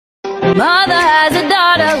Mother has a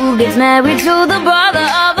daughter who gets married to the brother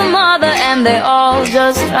of a mother, and they all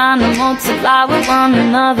just trying to multiply with one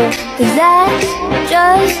another. 'Cause that's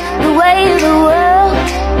just the way of the world.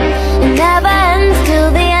 It never ends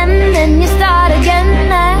till the end, and you start again.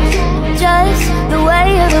 That's just the way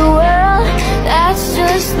of the world. That's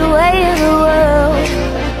just the way of the world.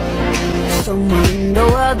 Someone in the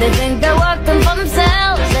world, they think they're working for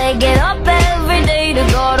themselves. They get up every day to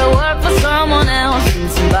go to work for someone else, and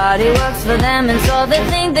somebody works for them, and so they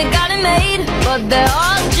think they got it made. But they're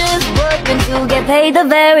all just working to get paid the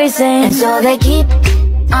very same. And so they keep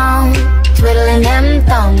on twiddling them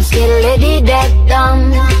thumbs, skiddly-dee-dee-dum.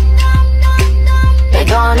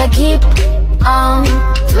 They're gonna keep on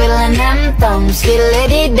twiddling them thumbs,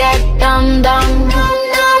 skiddly-dee-dee-dum-dum.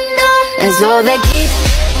 And so they keep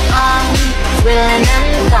on twiddling them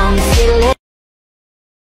thumbs, skiddly.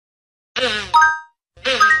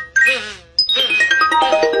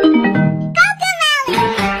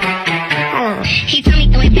 He told me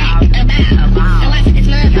going back about. So I took his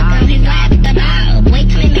motherfucker on his lap about. Wait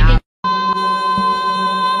till it make it.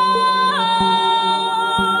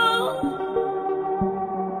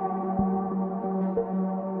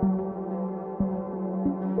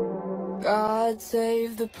 God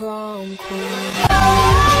save the prom queen.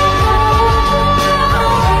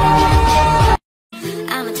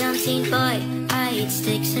 I'm a dumb teen boy. I eat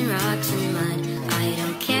sticks and rocks and mud. I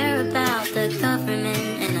don't care about the government,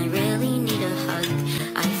 and I really need a hug.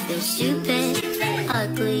 I feel stupid,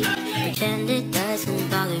 ugly, pretend it doesn't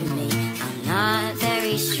bother me. I'm not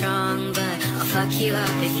very strong, but I'll fuck you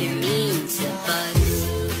up if you're mean to bugs.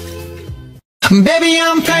 Baby,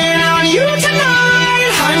 I'm playing on you tonight.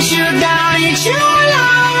 Hunt you down, eat you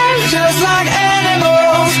alive. Just like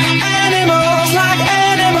animals, animals, like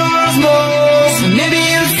animals most. Maybe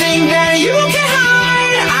you think that you can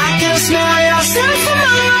hide. I can smell yourself for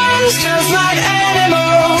miles. Just like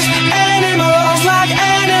animals, animals, like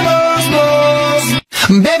animals most.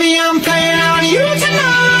 Baby, I'm playing on you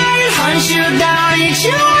tonight. Hunt you down, eat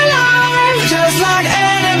you alive. Just like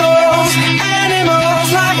animals, animals,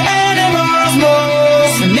 like animals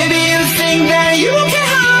most. Maybe you think that you can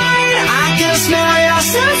hide. I can smell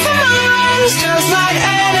yourself for miles. Just like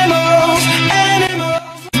animals,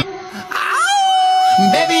 animals.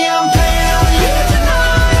 Ow! Baby, I'm playing on you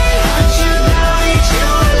tonight. Hunt you down, eat you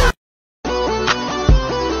alive.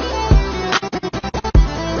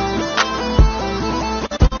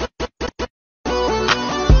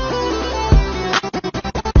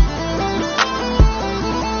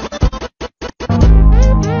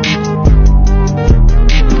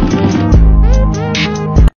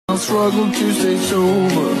 I'll struggle to stay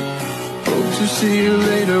sober. Hope to see you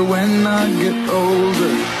later when I get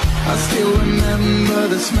older. I still remember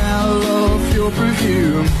the smell of your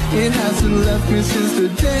perfume. It hasn't left me since the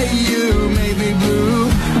day you made me blue.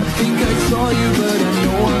 I think I saw you, but I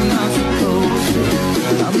know I'm not supposed to.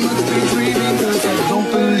 I must be dreaming, cause I don't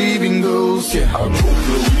believe in ghosts. Yeah, I don't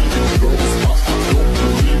believe in ghosts. I don't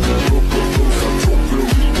believe in ghosts. I don't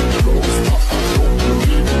believe in ghosts. I don't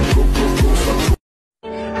believe in ghosts.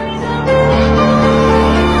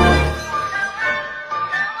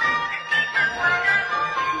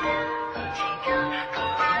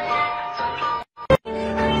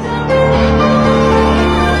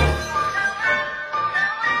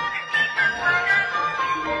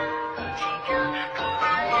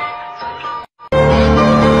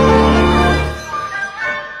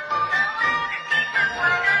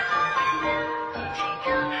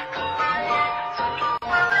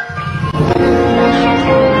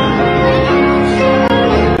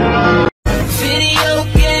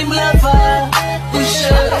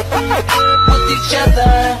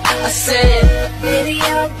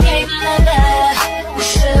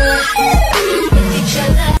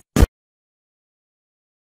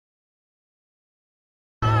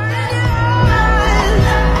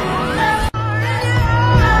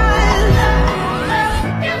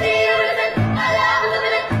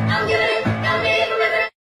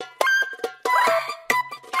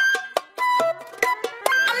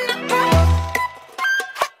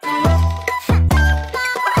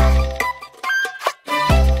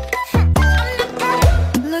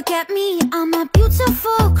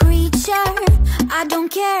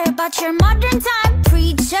 about your modern time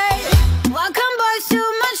preacher. Welcome boys, too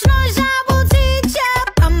much noise, I will teach ya.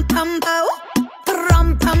 Pum pum po,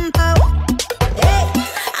 pum pum po. Hey,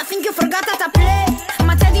 I think you forgot that I play.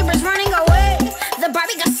 My teddy bear's running away. The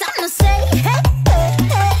Barbie got something to say. Hey, hey,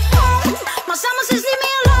 hey, hey. My summer says leave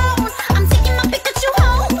me alone. I'm taking my Pikachu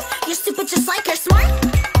home. You're stupid just like you're smart.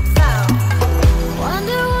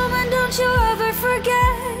 Wonder Woman, don't you ever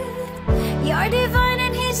forget. You're divine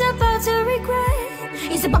and he's about to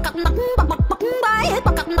I'm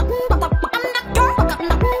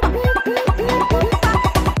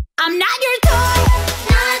not your toy,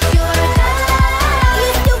 not your toy. You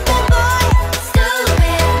stupid boy,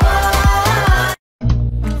 stupid boy.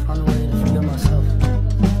 Found a way to forgive myself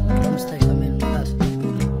for the mistakes I made in the past.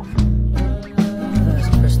 That's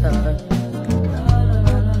the first step, right?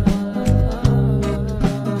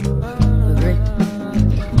 You agree?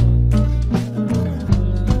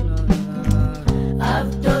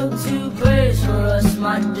 I've dug 2 graves for us,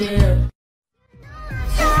 my dear.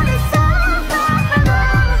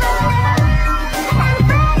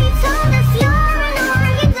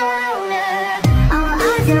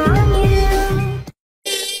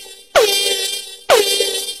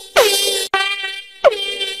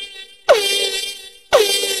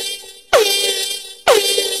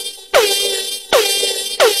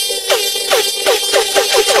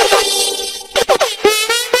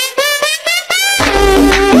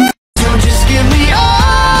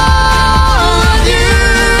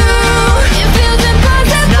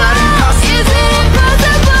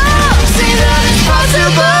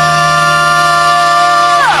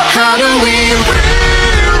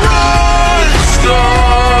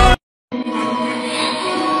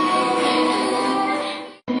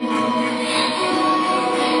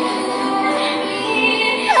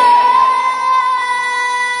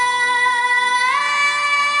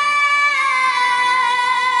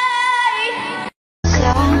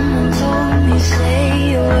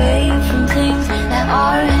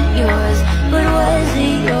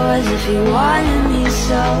 If you wanted me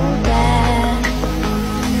so bad,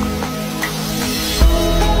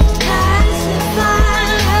 pacify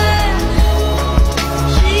her.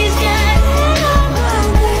 She's getting on my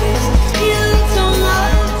nerves. You don't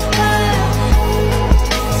love her.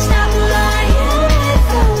 Stop lying with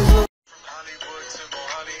those. From Hollywood to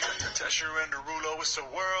Mohali, Tesher and Derulo, it's a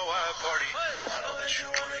worldwide party. I know that you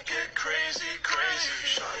wanna get crazy, crazy.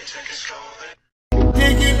 Shawty, take it slow.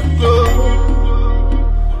 Digging the floor.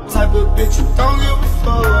 Type of bitch you don't give a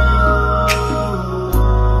fuck.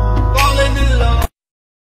 Falling in love.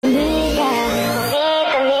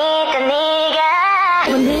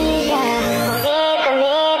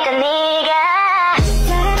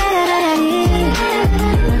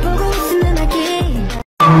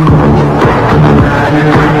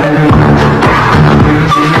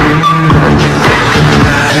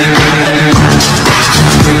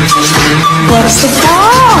 What's the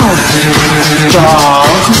problem, dog?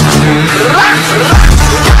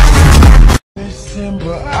 Listen,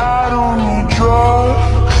 but I don't need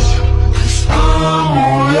drugs, 'cause I'm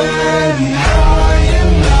already high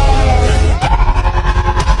enough.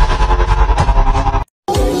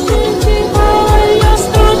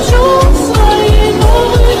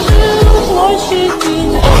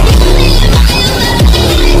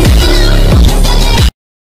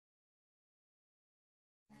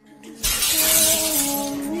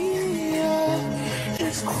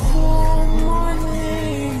 It's cool morning.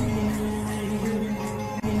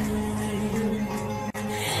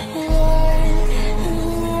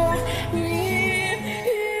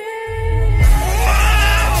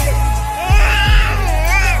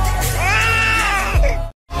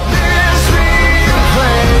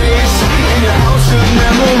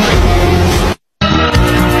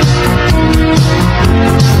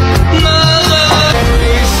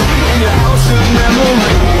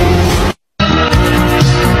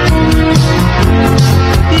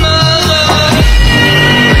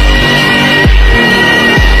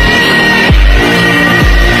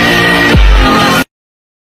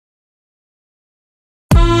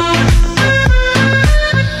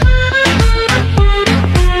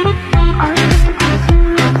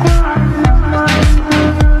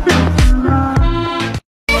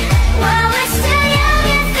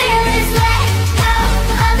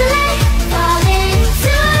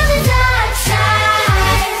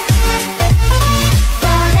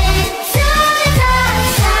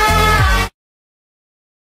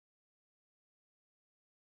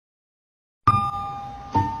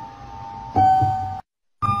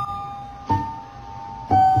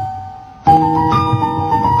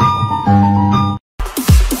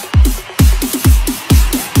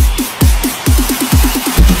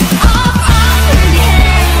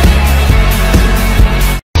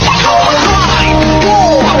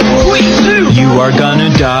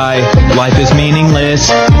 Life is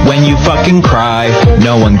meaningless when you fucking cry.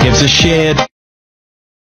 No one gives a shit.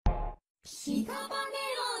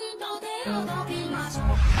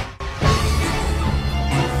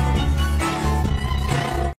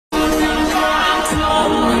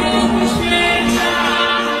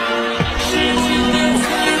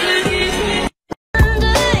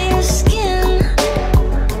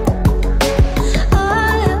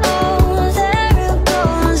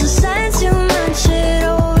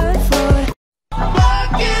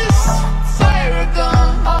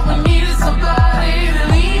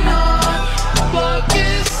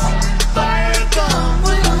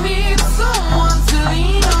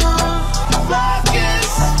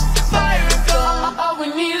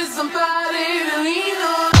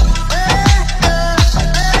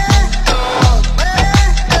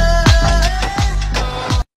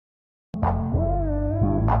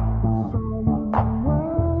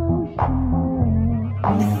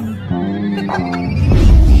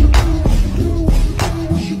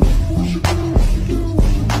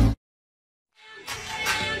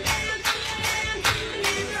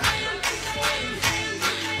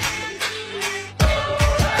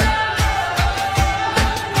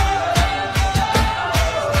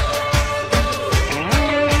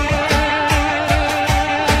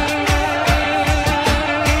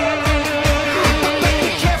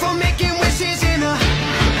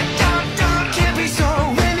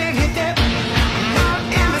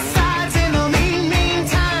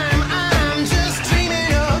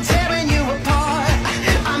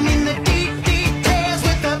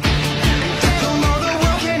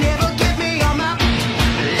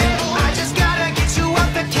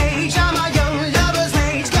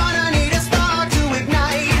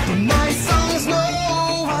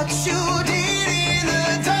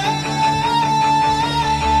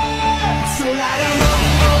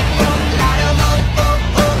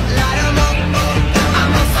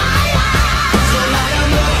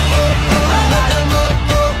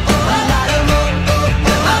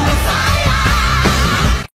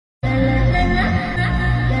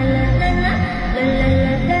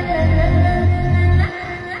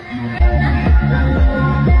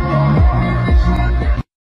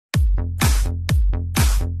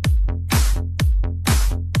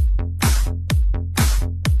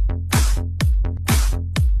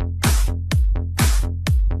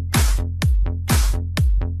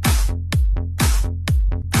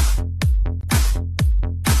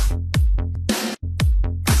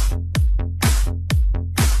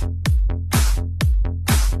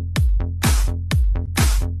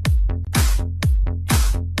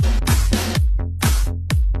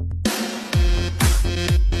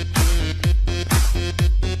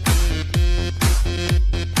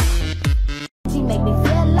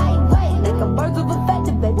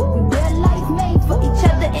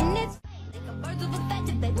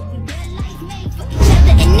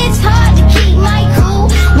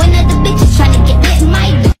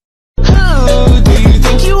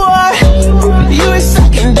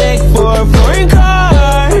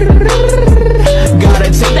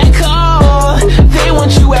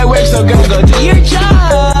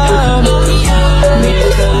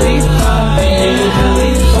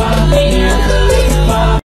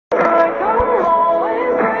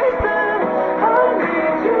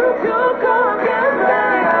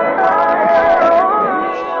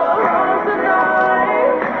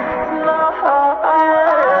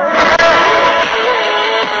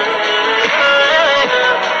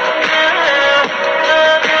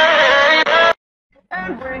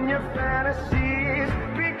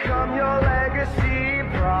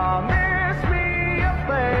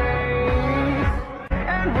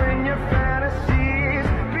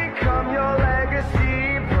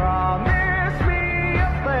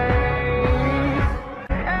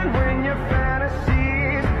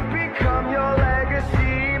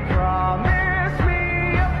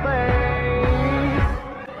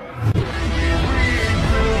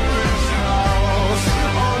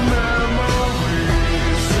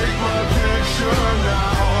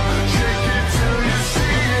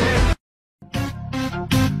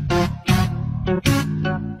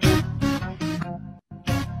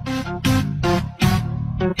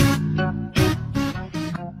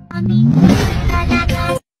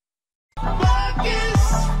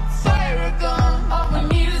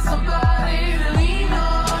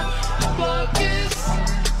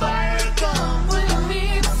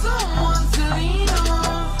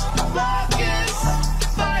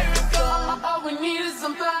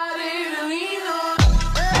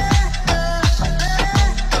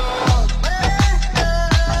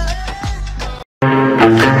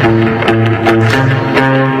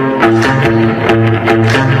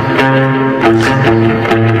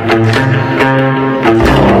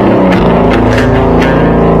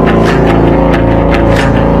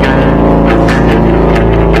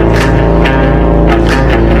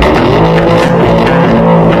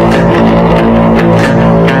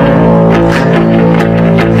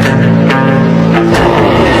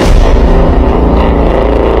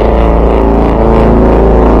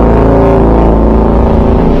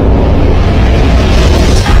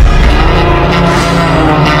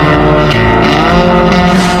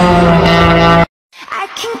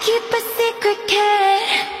 keep a secret, kid.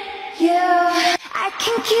 Yeah, I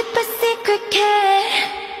can keep a secret, kid.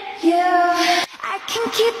 Yeah, I can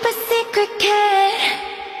keep a secret, kid.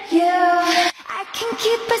 Yeah, I can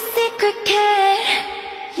keep a secret, kid.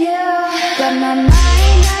 Yeah, got my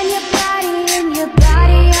mind on your body and your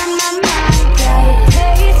body on my mind. Got a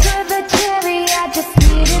taste for the cherry, I just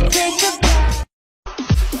need to take a bite.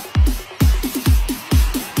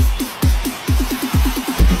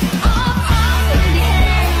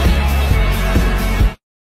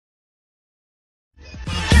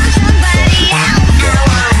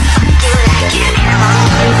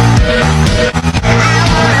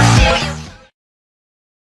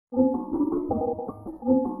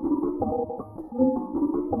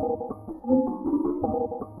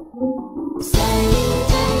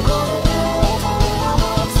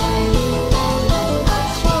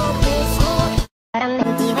 But I'm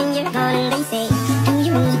empty when you're gone and they say, do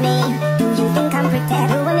you need me? Do you think I'm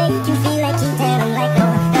pretend? Do I make you feel like you dead? I'm like, no,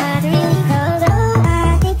 not really close. Oh,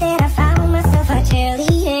 I think that I found myself a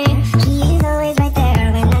cheerleader. She is always right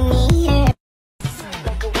there when I need her.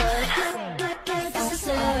 Like a wood, that's a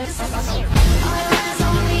circus. All eyes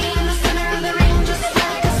on me in the center of the ring, just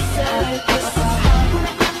like a circus.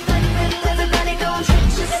 Everybody going trick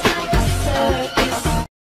just like a circus.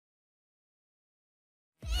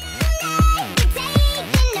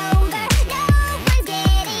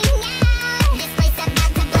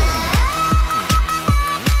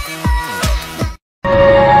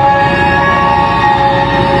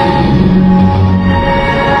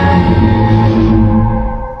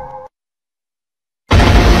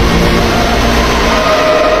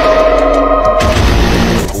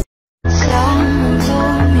 Someone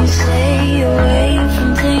told me stay away from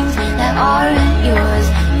things that aren't yours.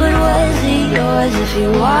 But was it yours if you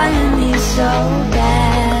wanted me so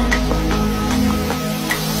bad?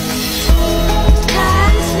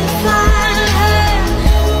 Can't find her.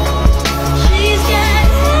 She's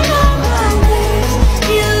getting on my nerves.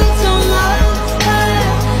 You don't love her.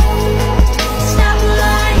 Stop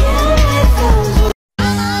lying with those.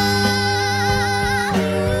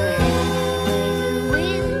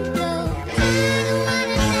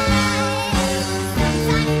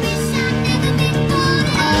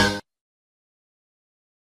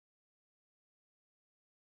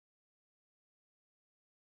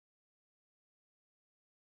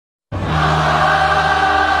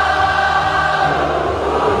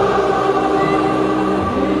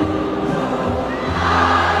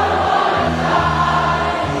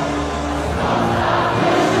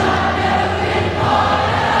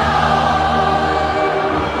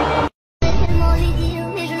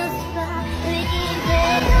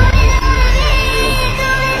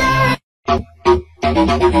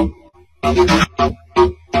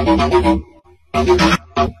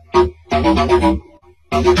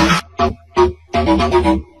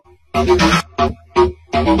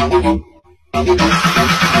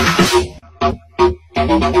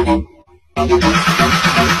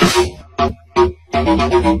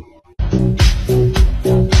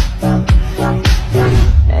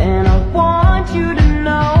 And I want you to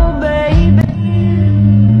know, baby.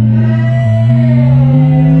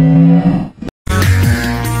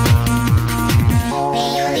 They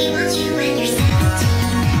only want you when you're 17.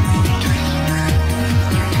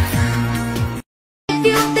 If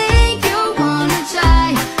you think you wanna try,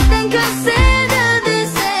 then consider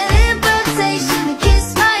this an invitation to kiss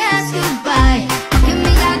my ass goodbye. Give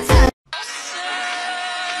me that time.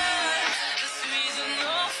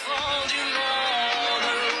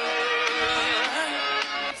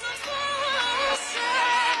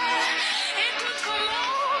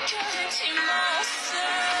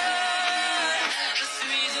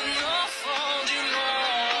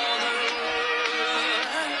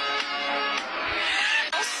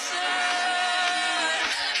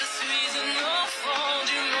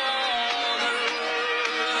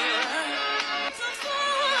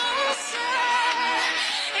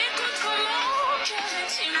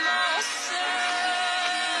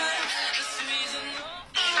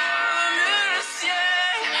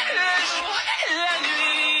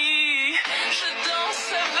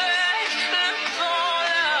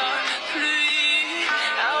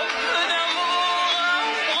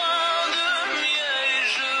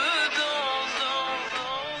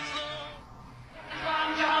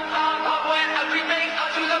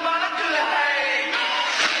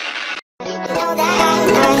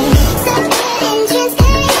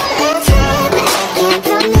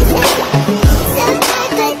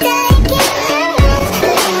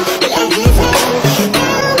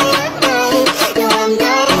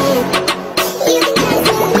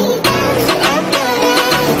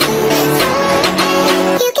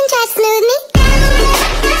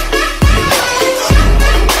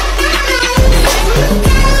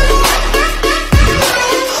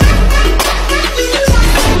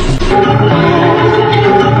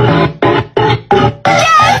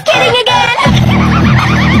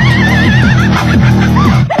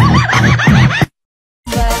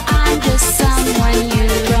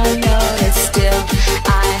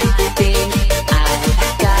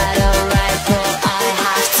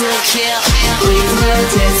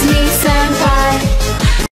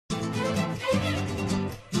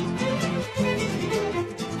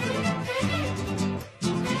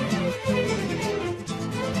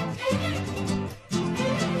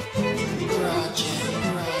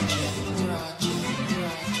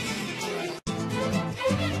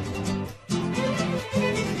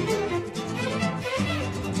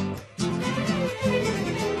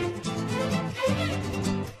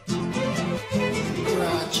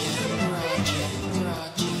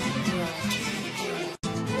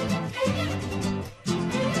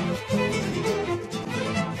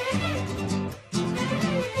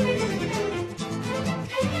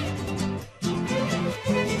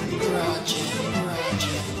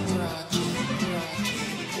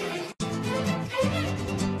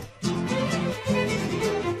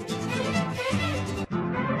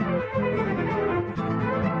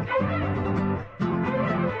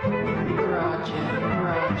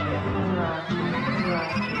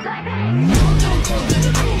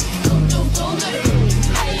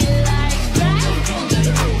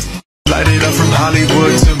 Light it up from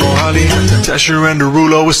Hollywood to Mohali, Tesher and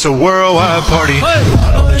Derulo, it's a worldwide party. I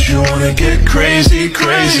know that you wanna get crazy,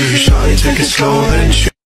 crazy. Shawty, take it slow and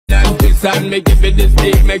shit. This and me give it this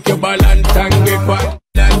beat, make you balance and grip on.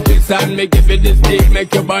 This and me give it this beat,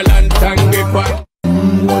 make you balance and grip on.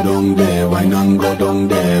 Go down there, why not go down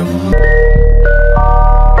there?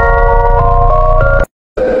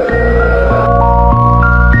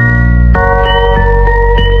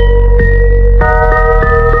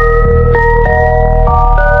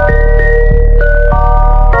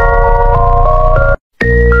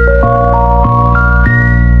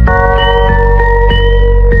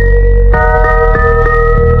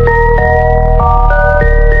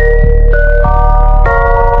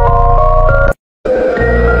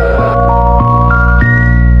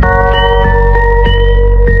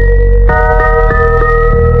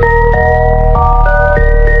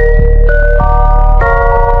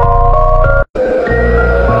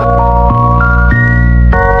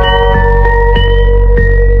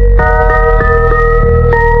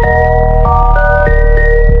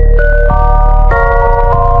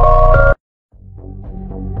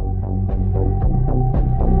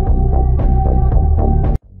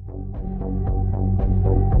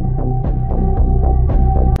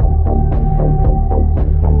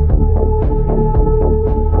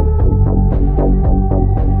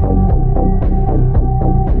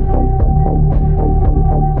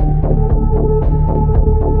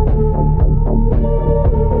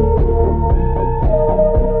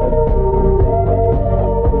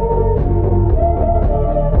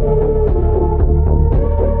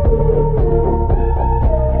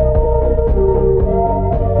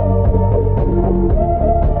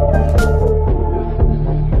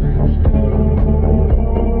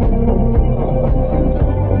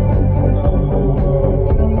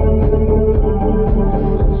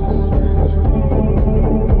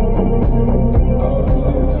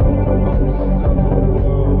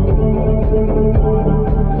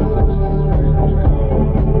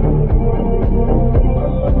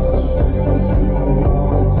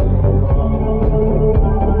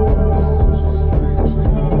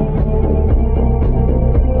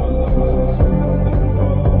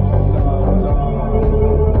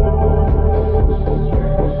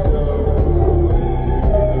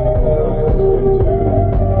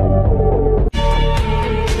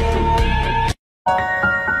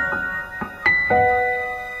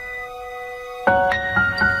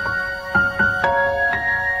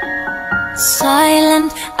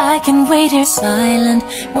 Silent, I can wait here silent,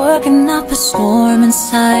 working up a storm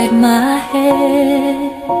inside my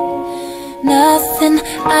head. Nothing,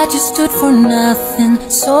 I just stood for nothing,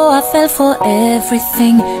 so I fell for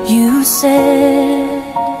everything you said.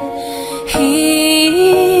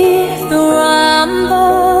 Hear the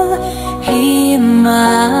rumble, hear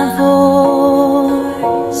my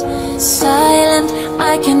voice. Silent,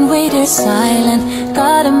 I can wait here silent,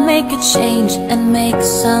 gotta make a change and make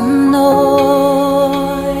some noise.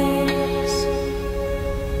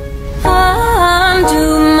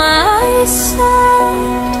 Undo my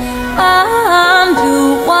sight,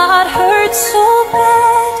 undo what hurts so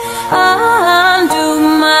bad, undo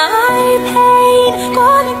my pain,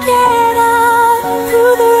 gonna get out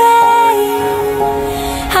through the rain.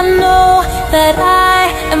 I know that I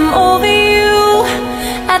am over you,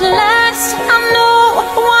 at last I know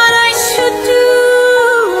what I should do.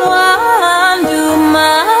 Undo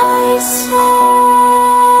my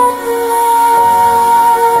sad love.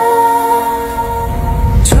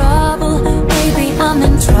 Trouble, baby, I'm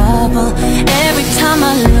in trouble. Every time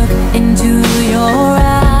I look into your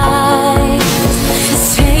eyes,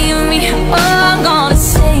 save me, oh, gonna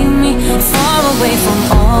save me, far away from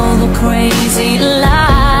all the crazy